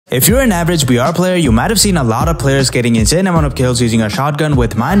If you're an average BR player, you might have seen a lot of players getting insane amount of kills using a shotgun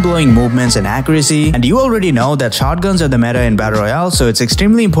with mind-blowing movements and accuracy, and you already know that shotguns are the meta in Battle Royale, so it's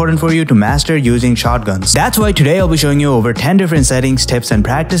extremely important for you to master using shotguns. That's why today I'll be showing you over 10 different settings, tips, and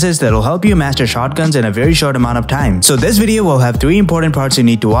practices that will help you master shotguns in a very short amount of time. So this video will have 3 important parts you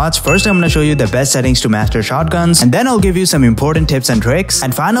need to watch. First, I'm going to show you the best settings to master shotguns, and then I'll give you some important tips and tricks,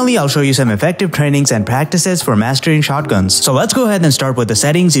 and finally I'll show you some effective trainings and practices for mastering shotguns. So let's go ahead and start with the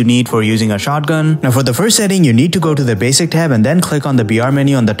settings you need for using a shotgun. Now for the first setting, you need to go to the basic tab and then click on the BR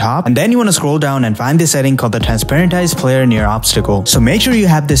menu on the top, and then you want to scroll down and find this setting called the transparentize player near obstacle. So make sure you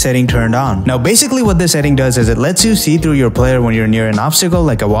have this setting turned on. Now basically what this setting does is it lets you see through your player when you're near an obstacle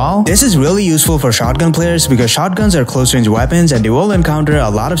like a wall. This is really useful for shotgun players because shotguns are close range weapons and you will encounter a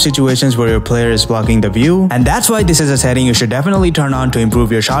lot of situations where your player is blocking the view, and that's why this is a setting you should definitely turn on to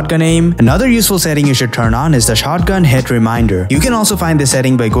improve your shotgun aim. Another useful setting you should turn on is the shotgun hit reminder. You can also find this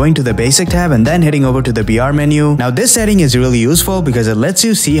setting by going to the basic tab and then heading over to the BR menu. Now this setting is really useful because it lets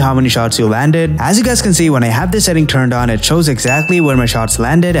you see how many shots you landed. As you guys can see, when I have this setting turned on, it shows exactly where my shots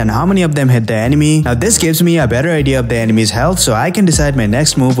landed and how many of them hit the enemy. Now this gives me a better idea of the enemy's health, so I can decide my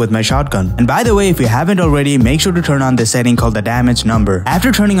next move with my shotgun. And by the way, if you haven't already, make sure to turn on this setting called the damage number.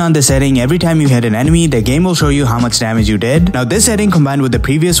 After turning on this setting, every time you hit an enemy, the game will show you how much damage you did. Now this setting combined with the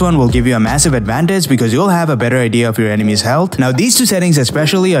previous one will give you a massive advantage because you'll have a better idea of your enemy's health. Now these two settings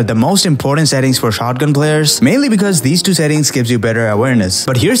especially are the most important settings for shotgun players, mainly because these two settings gives you better awareness.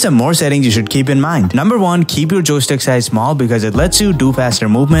 But here's some more settings you should keep in mind. Number 1, keep your joystick size small because it lets you do faster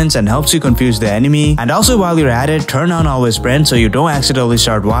movements and helps you confuse the enemy. And also while you're at it, turn on always sprint so you don't accidentally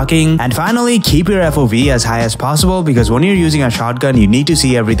start walking. And finally, keep your FOV as high as possible because when you're using a shotgun, you need to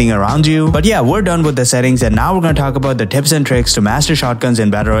see everything around you. But yeah, we're done with the settings, and now we're going to talk about the tips and tricks to master shotguns in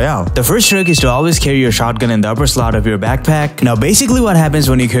Battle Royale. The first trick is to always carry your shotgun in the upper slot of your backpack. Now basically what happens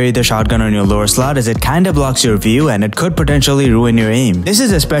when you carry the shotgun on your lower slot is it kinda blocks your view and it could potentially ruin your aim. This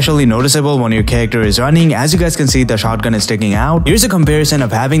is especially noticeable when your character is running. As you guys can see, the shotgun is sticking out. Here's a comparison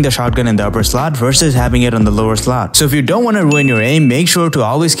of having the shotgun in the upper slot versus having it on the lower slot. So if you don't want to ruin your aim, make sure to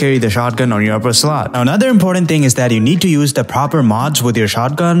always carry the shotgun on your upper slot. Now another important thing is that you need to use the proper mods with your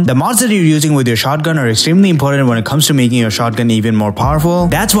shotgun. The mods that you're using with your shotgun are extremely important when it comes to making your shotgun even more powerful.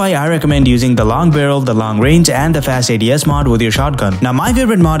 That's why I recommend using the long barrel, the long range, and the fast ADS mod with your shotgun. Now my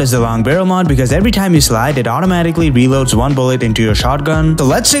favorite mod is the long barrel mod because every time you slide, it automatically reloads 1 bullet into your shotgun. So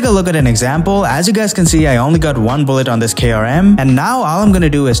let's take a look at an example. As you guys can see, I only got 1 bullet on this KRM, and now all I'm gonna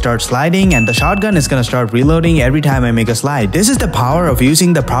do is start sliding and the shotgun is gonna start reloading every time I make a slide. This is the power of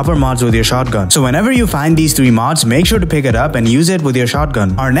using the proper mods with your shotgun. So whenever you find these 3 mods, make sure to pick it up and use it with your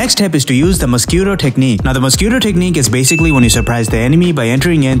shotgun. Our next tip is to use the mosquito technique. Now the mosquito technique is basically when you surprise the enemy by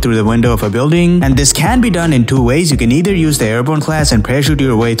entering in through the window of a building, and this can be done in 2 ways. You can either use the airborne class and parachute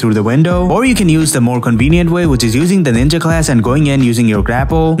your way through the window, or you can use the more convenient way, which is using the ninja class and going in using your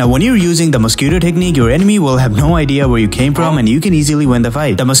grapple. Now when you're using the mosquito technique, your enemy will have no idea where you came from and you can easily win the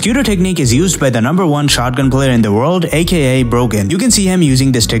fight. The mosquito technique is used by the #1 shotgun player in the world, aka Broken. You can see him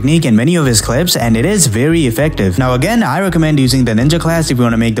using this technique in many of his clips and it is very effective. Now again, I recommend using the ninja class if you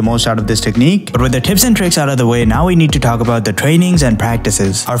want to make the most out of this technique. But with the tips and tricks out of the way, now we need to talk about the trainings and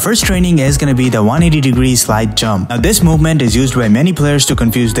practices. Our first training is going to be the 180-degree slide jump. Now this movement is used by many players to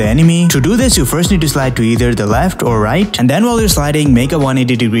confuse the enemy. To do this, you first need to slide to either the left or right, and then while you're sliding, make a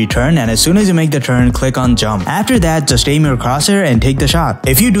 180-degree turn, and as soon as you make the turn, click on jump. After that, just aim your crosshair and take the shot.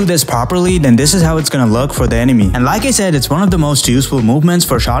 If you do this properly, then this is how it's gonna look for the enemy. And like I said, it's one of the most useful movements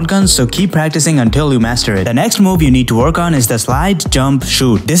for shotguns, so keep practicing until you master it. The next move you need to work on is the slide, jump,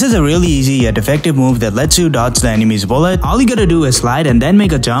 shoot. This is a really easy yet effective move that lets you dodge the enemy's bullet. All you gotta do is slide and then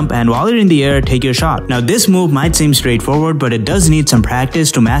make a jump, and while you're in the air, take your shot. Now this move might seem straightforward, but it does need some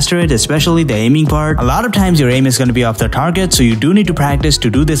practice to master it, especially the aiming part. A lot of times your aim is going to be off the target, so you do need to practice to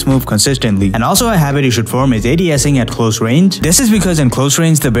do this move consistently. And also a habit you should form is ADSing at close range. This is because in close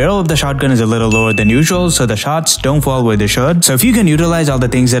range, the barrel of the shotgun is a little lower than usual, so the shots don't fall where they should. So if you can utilize all the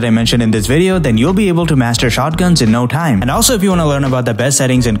things that I mentioned in this video, then you'll be able to master shotguns in no time. And also if you want to learn about the best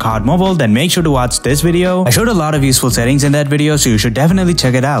settings in COD Mobile, then make sure to watch this video. I showed a lot of useful settings in that video, so you should definitely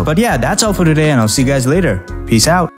check it out. But yeah, that's all for today, and I'll see you guys later. Peace out.